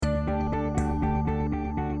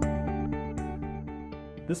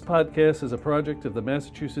This podcast is a project of the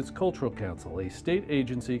Massachusetts Cultural Council, a state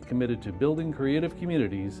agency committed to building creative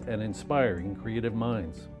communities and inspiring creative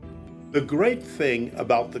minds. The great thing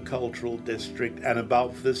about the Cultural District and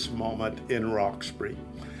about this moment in Roxbury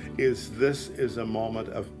is this is a moment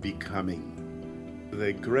of becoming.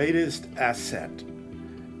 The greatest asset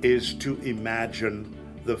is to imagine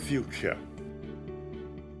the future.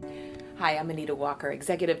 Hi, I'm Anita Walker,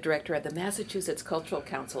 Executive Director of the Massachusetts Cultural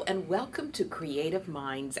Council, and welcome to Creative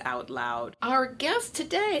Minds Out Loud. Our guest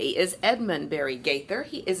today is Edmund Barry Gaither.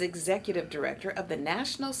 He is Executive Director of the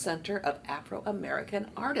National Center of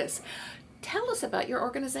Afro-American Artists. Tell us about your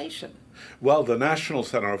organization. Well, the National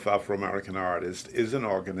Center of Afro-American Artists is an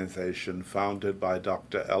organization founded by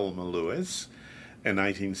Dr. Elma Lewis in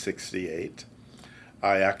 1968.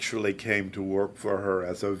 I actually came to work for her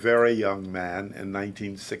as a very young man in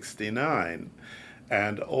 1969.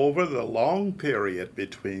 And over the long period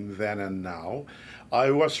between then and now, I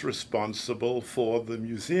was responsible for the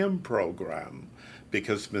museum program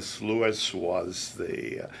because Miss Lewis was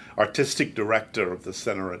the artistic director of the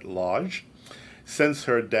center at large. Since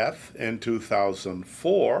her death in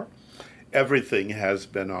 2004, everything has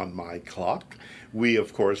been on my clock. We,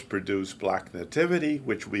 of course, produce Black Nativity,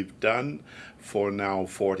 which we've done for now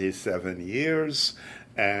 47 years,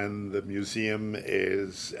 and the museum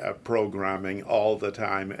is programming all the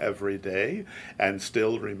time, every day, and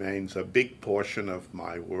still remains a big portion of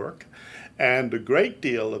my work. And a great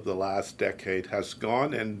deal of the last decade has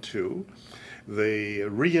gone into the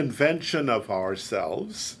reinvention of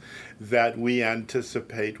ourselves that we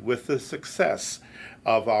anticipate with the success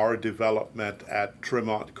of our development at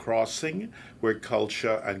Tremont Crossing, where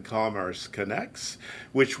culture and commerce connects,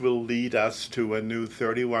 which will lead us to a new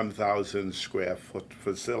 31,000 square foot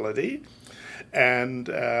facility, and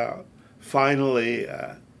finally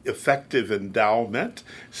effective endowment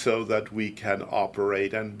so that we can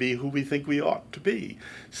operate and be who we think we ought to be.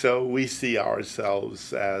 So we see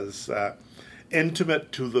ourselves as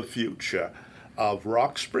intimate to the future of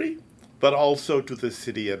Roxbury, but also to the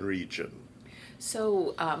city and region.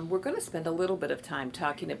 So we're going to spend a little bit of time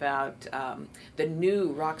talking about the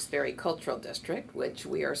new Roxbury Cultural District, which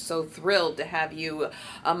we are so thrilled to have you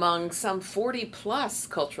among some 40 plus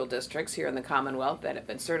cultural districts here in the Commonwealth that have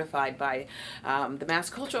been certified by the Mass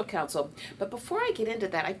Cultural Council. But before I get into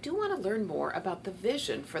that, I do want to learn more about the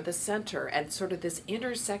vision for the center and sort of this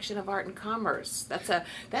intersection of art and commerce.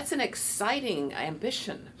 That's an exciting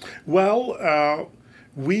ambition. Well,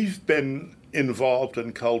 we've been involved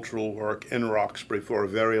in cultural work in Roxbury for a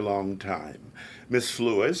very long time. Miss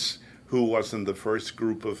Lewis, who was in the first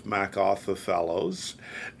group of MacArthur Fellows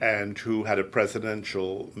and who had a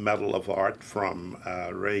Presidential Medal of Art from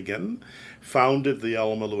Reagan, founded the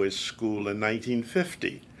Elma Lewis School in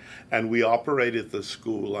 1950. And we operated the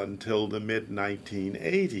school until the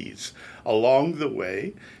mid-1980s. Along the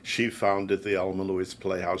way, she founded the Elma Lewis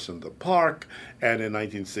Playhouse in the Park, and in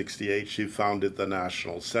 1968 she founded the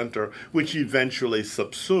National Center, which eventually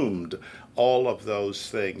subsumed all of those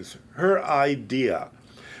things. Her idea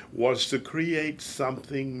was to create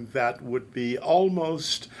something that would be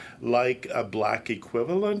almost like a Black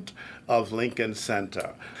equivalent of Lincoln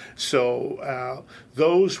Center. So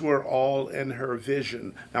those were all in her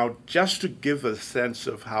vision. Now, just to give a sense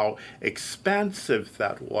of how expansive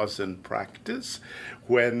that was in practice,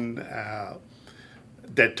 when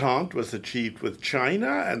détente was achieved with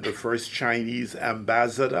China and the first Chinese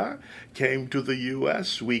ambassador came to the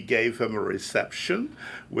U.S., we gave him a reception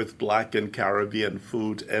with Black and Caribbean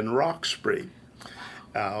food in Roxbury.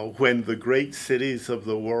 When the Great Cities of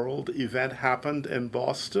the World event happened in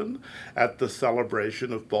Boston at the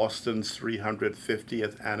celebration of Boston's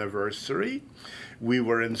 350th anniversary, we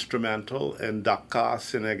were instrumental in Dakar,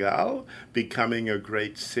 Senegal, becoming a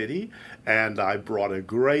great city, and I brought a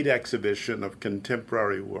great exhibition of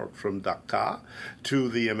contemporary work from Dakar to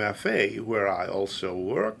the MFA, where I also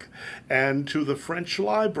work, and to the French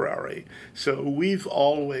Library. So we've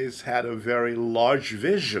always had a very large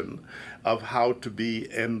vision of how to be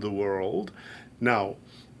in the world. Now,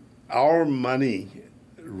 our money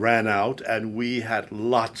ran out and we had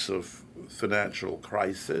lots of financial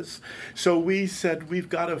crisis. So we said we've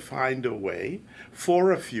got to find a way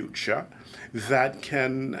for a future that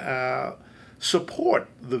can support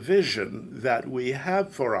the vision that we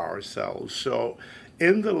have for ourselves. So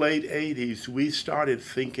in the late 80s, we started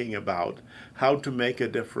thinking about how to make a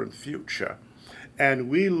different future. And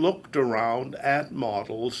we looked around at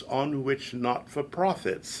models on which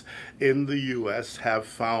not-for-profits in the U.S. have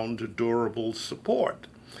found durable support.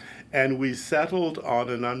 and we settled on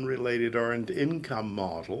an unrelated earned income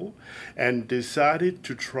model and decided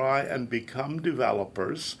to try and become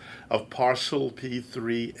developers of Parcel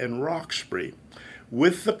P3 in Roxbury,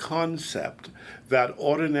 with the concept that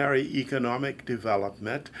ordinary economic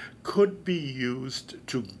development could be used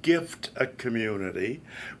to gift a community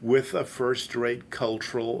with a first-rate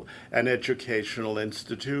cultural and educational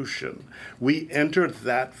institution. We entered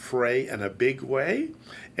that fray in a big way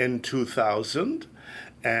in 2000.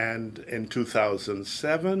 And in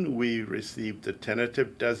 2007, we received a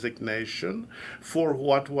tentative designation for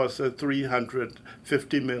what was a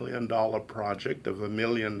 $350 million project of 1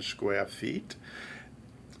 million square feet.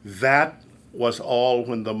 That was all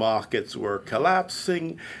when the markets were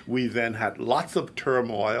collapsing. We then had lots of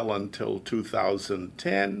turmoil until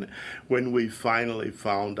 2010, when we finally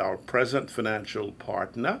found our present financial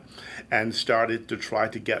partner and started to try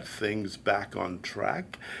to get things back on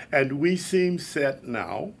track. And we seem set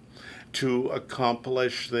now to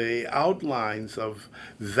accomplish the outlines of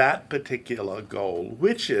that particular goal,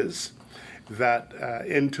 which is that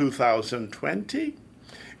in 2020,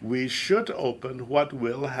 we should open what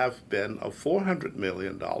will have been a $400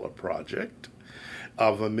 million project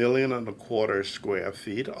of 1.25 million square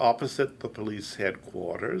feet opposite the police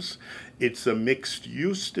headquarters. It's a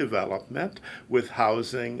mixed-use development with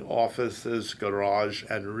housing, offices, garage,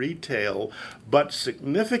 and retail, but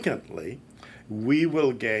significantly, we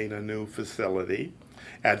will gain a new facility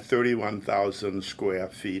at 31,000 square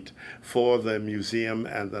feet for the museum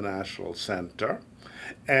and the National Center.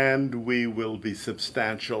 And we will be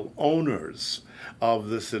substantial owners of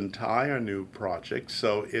this entire new project,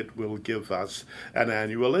 so it will give us an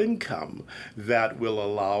annual income that will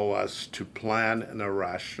allow us to plan in a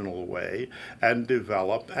rational way and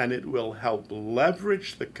develop, and it will help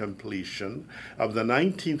leverage the completion of the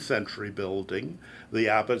 19th century building, the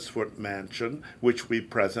Abbotsford Mansion, which we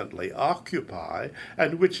presently occupy,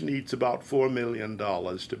 and which needs about $4 million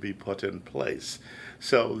to be put in place.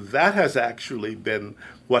 So that has actually been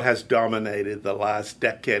what has dominated the last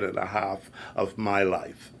decade and a half of my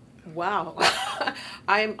life. Wow.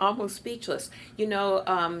 I'm almost speechless.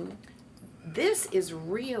 This is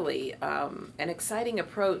really an exciting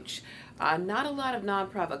approach. Not a lot of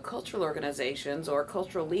nonprofit cultural organizations or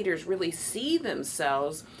cultural leaders really see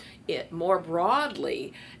themselves more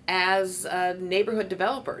broadly as neighborhood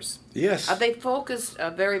developers. Yes. They focus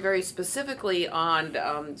very, very specifically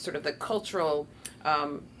on sort of the cultural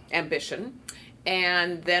ambition,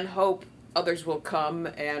 and then hope others will come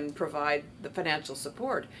and provide the financial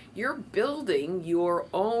support. You're building your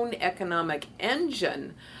own economic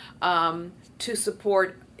engine to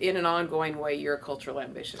support in an ongoing way your cultural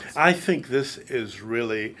ambitions. I think this is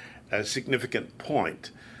really a significant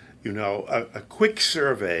point. A quick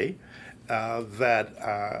survey that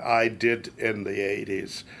I did in the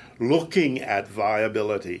 80s, looking at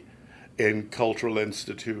viability in cultural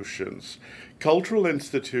institutions. Cultural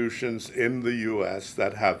institutions in the U.S.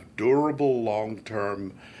 that have durable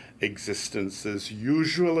long-term existences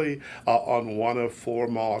usually are on one of four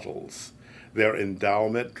models. They're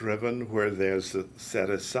endowment-driven, where there's a set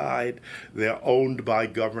aside. They're owned by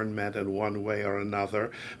government in one way or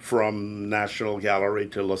another, from National Gallery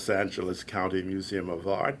to Los Angeles County Museum of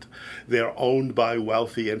Art. They're owned by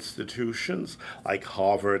wealthy institutions, like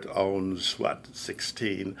Harvard owns,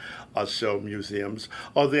 16 or so museums.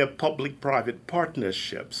 Or they're public-private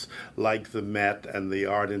partnerships, like the Met and the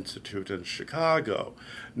Art Institute in Chicago.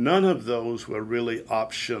 None of those were really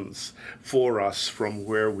options for us from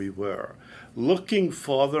where we were. Looking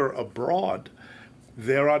farther abroad,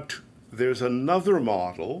 there's another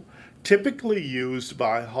model typically used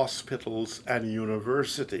by hospitals and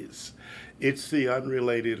universities. It's the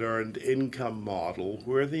unrelated earned income model,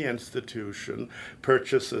 where the institution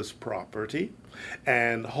purchases property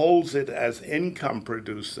and holds it as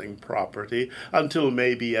income-producing property until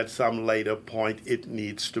maybe at some later point it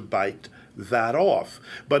needs to bite that off.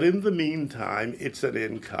 But in the meantime, it's an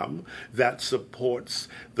income that supports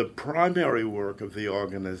the primary work of the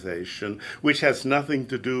organization, which has nothing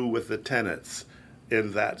to do with the tenants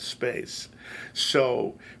in that space.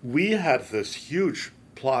 So we had this huge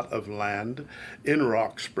plot of land in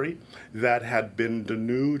Roxbury that had been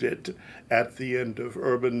denuded at the end of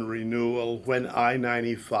urban renewal when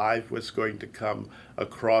I-95 was going to come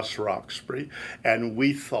across Roxbury, and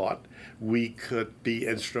we thought we could be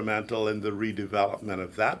instrumental in the redevelopment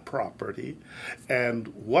of that property. And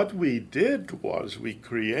what we did was we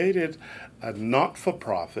created a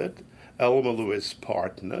not-for-profit, Elma Lewis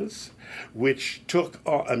Partners, which took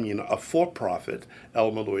on, a for-profit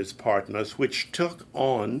Elma Lewis Partners, which took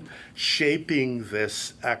on shaping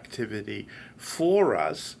this activity for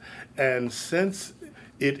us. And since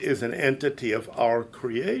it is an entity of our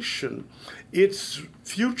creation. Its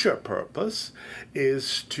future purpose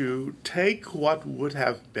is to take what would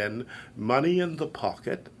have been money in the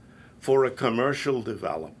pocket for a commercial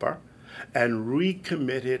developer and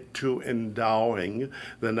recommit it to endowing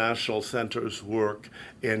the National Center's work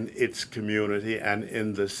in its community and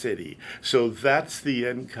in the city. So that's the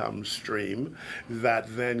income stream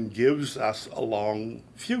that then gives us a long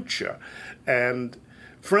future. And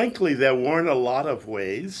frankly, there weren't a lot of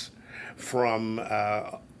ways from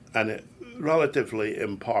a relatively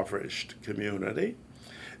impoverished community.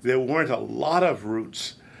 There weren't a lot of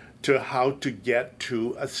routes to how to get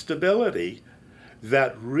to a stability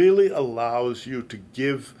that really allows you to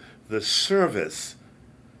give the service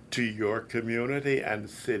to your community and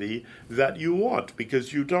city that you want,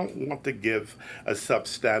 because you don't want to give a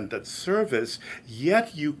substandard service,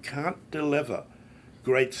 yet you can't deliver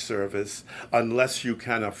great service unless you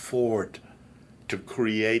can afford to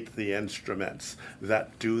create the instruments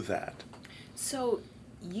that do that. So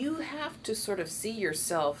you have to sort of see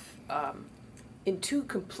yourself in two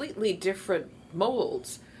completely different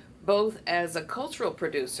molds, both as a cultural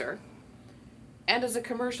producer and as a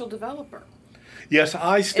commercial developer. Yes,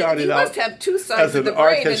 I started you out must have two sides as of an the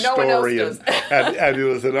art brain and no one else historian, does. and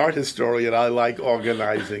as an art historian, I like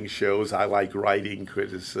organizing shows. I like writing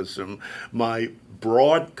criticism. My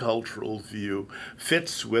broad cultural view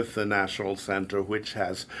fits with the National Center, which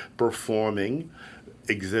has performing,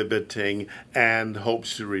 exhibiting, and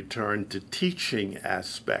hopes to return to teaching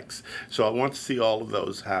aspects. So I want to see all of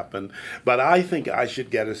those happen. But I think I should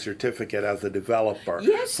get a certificate as a developer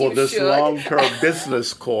Yes, for you this should. long-term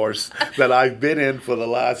business course that I've been in for the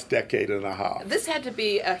last decade and a half. This had to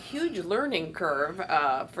be a huge learning curve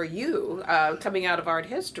for you coming out of art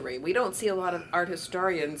history. We don't see a lot of art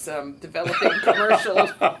historians developing commercial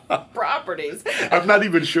properties. I'm not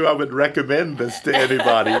even sure I would recommend this to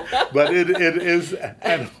anybody, but it is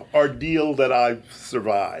an ordeal that I've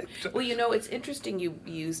survived. Well, you know, it's interesting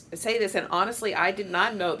you say this, and honestly, I did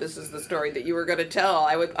not know this is the story that you were going to tell.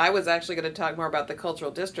 I was actually going to talk more about the cultural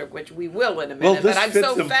district, which we will in a minute. Well, this but I'm fits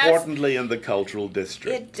so importantly in the cultural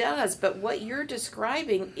district. It does, but what you're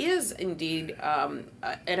describing is indeed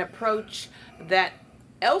an approach that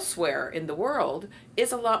elsewhere in the world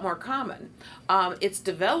is a lot more common. It's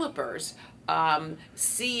developers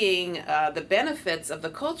seeing the benefits of the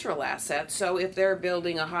cultural assets. So if they're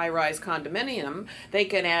building a high-rise condominium, they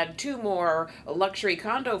can add 2 more luxury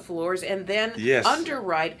condo floors and then Yes.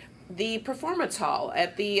 underwrite the performance hall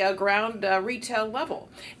at the ground retail level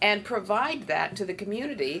and provide that to the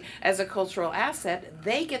community as a cultural asset.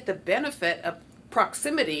 They get the benefit of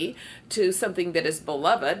proximity to something that is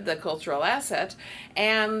beloved, the cultural asset,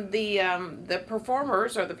 and the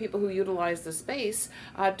performers or the people who utilize the space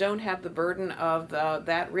don't have the burden of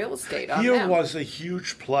that real estate on Here them. was a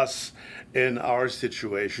huge plus in our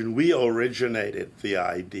situation. We originated the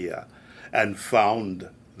idea and found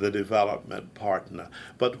the development partner.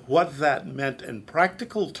 But what that meant in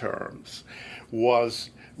practical terms was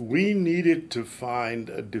we needed to find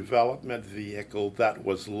a development vehicle that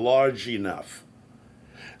was large enough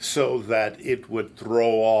so that it would throw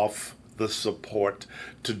off the support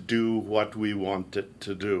to do what we wanted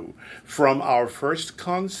to do. From our first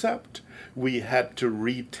concept, we had to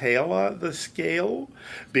retailer the scale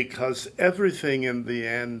because everything in the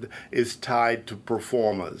end is tied to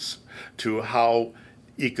performers, to how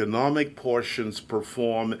economic portions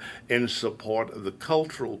perform in support of the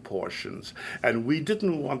cultural portions. And we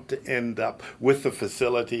didn't want to end up with the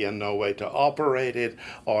facility and no way to operate it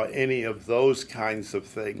or any of those kinds of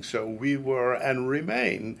things. So we were and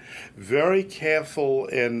remain very careful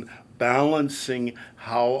in balancing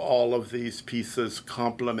how all of these pieces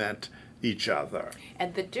complement each other.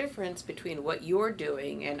 And the difference between what you're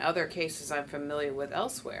doing and other cases I'm familiar with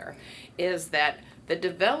elsewhere is that the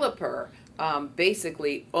developer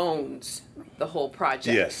basically owns the whole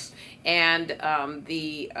project. Yes. And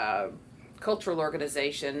the cultural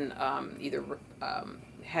organization either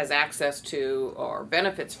has access to or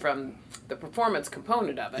benefits from the performance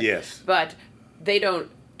component of it. Yes. But they don't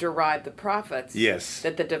derive the profits Yes.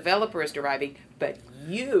 that the developer is deriving, but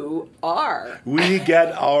you are. We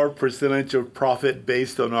get our percentage of profit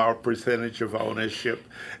based on our percentage of ownership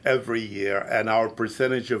every year, and our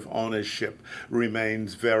percentage of ownership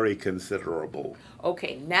remains very considerable.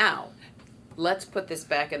 Okay, now let's put this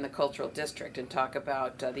back in the cultural district and talk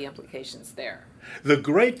about the implications there. The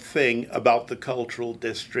great thing about the cultural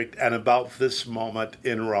district and about this moment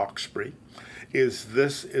in Roxbury is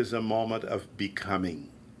this is a moment of becoming.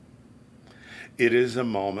 It is a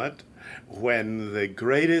moment when the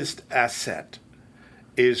greatest asset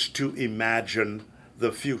is to imagine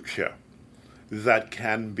the future. that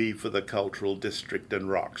can be for the cultural district in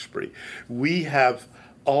Roxbury. We have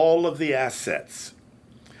all of the assets.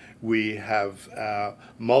 We have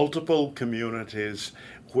multiple communities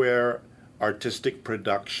where artistic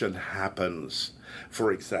production happens.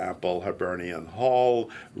 For example, Hibernian Hall,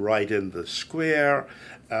 right in the square,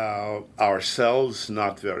 ourselves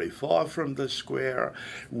not very far from the square.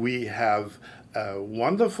 We have a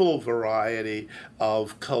wonderful variety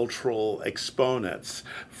of cultural exponents,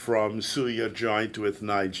 from suya joint with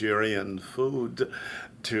Nigerian food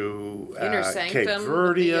to Cape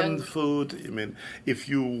Verdean food. I mean, if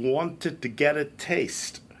you wanted to get a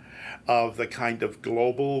taste of the kind of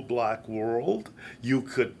global Black world, you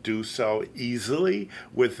could do so easily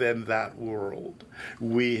within that world.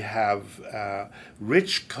 We have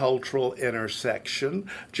rich cultural intersection.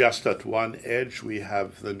 Just at one edge, we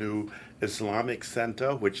have the new Islamic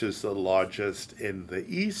Center, which is the largest in the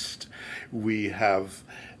East. We have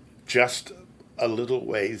just a little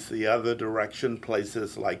ways the other direction,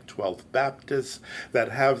 places like 12th Baptist that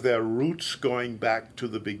have their roots going back to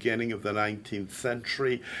the beginning of the 19th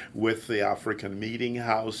century with the African Meeting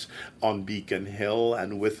House on Beacon Hill,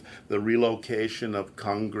 and with the relocation of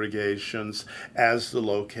congregations as the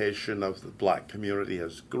location of the Black community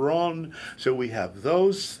has grown. So we have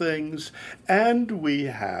those things, and we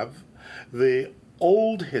have the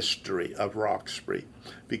old history of Roxbury,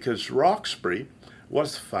 because Roxbury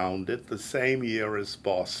was founded the same year as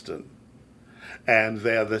Boston, and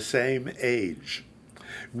they're the same age.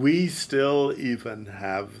 We still even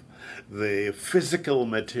have the physical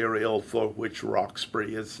material for which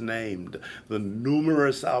Roxbury is named, the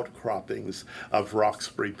numerous outcroppings of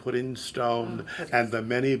Roxbury put in stone, and the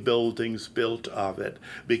many buildings built of it,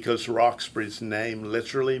 because Roxbury's name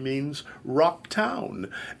literally means rock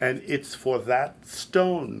town, and it's for that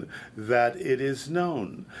stone that it is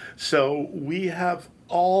known. So we have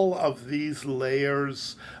all of these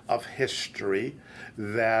layers of history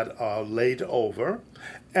that are laid over,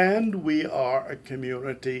 and we are a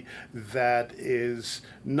community that is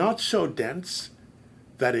not so dense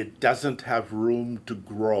that it doesn't have room to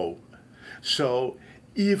grow. So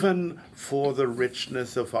even for the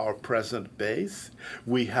richness of our present base,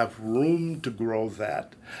 we have room to grow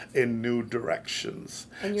that in new directions.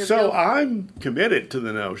 So I'm committed to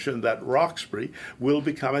the notion that Roxbury will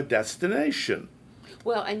become a destination.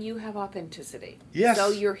 Well, and you have authenticity. Yes. So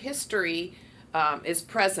your history is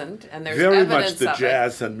present, and there's very evidence much the of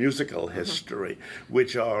jazz and musical history,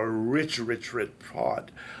 which are a rich part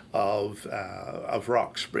of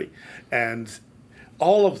Roxbury, and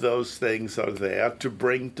all of those things are there to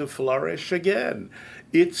bring to flourish again.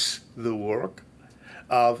 It's the work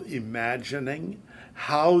of imagining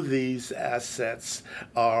how these assets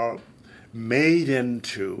are made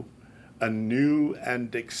into a new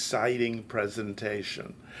and exciting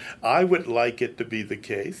presentation. I would like it to be the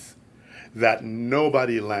case that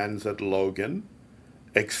nobody lands at Logan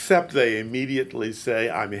except they immediately say,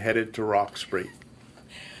 I'm headed to Roxbury.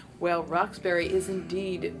 Well, Roxbury is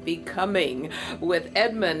indeed becoming. With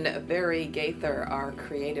Edmund Berry Gaither, our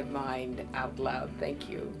creative mind out loud. Thank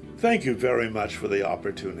you. Thank you very much for the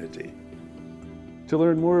opportunity. To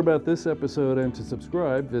learn more about this episode and to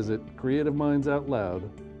subscribe, visit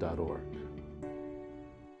creativemindsoutloud.org.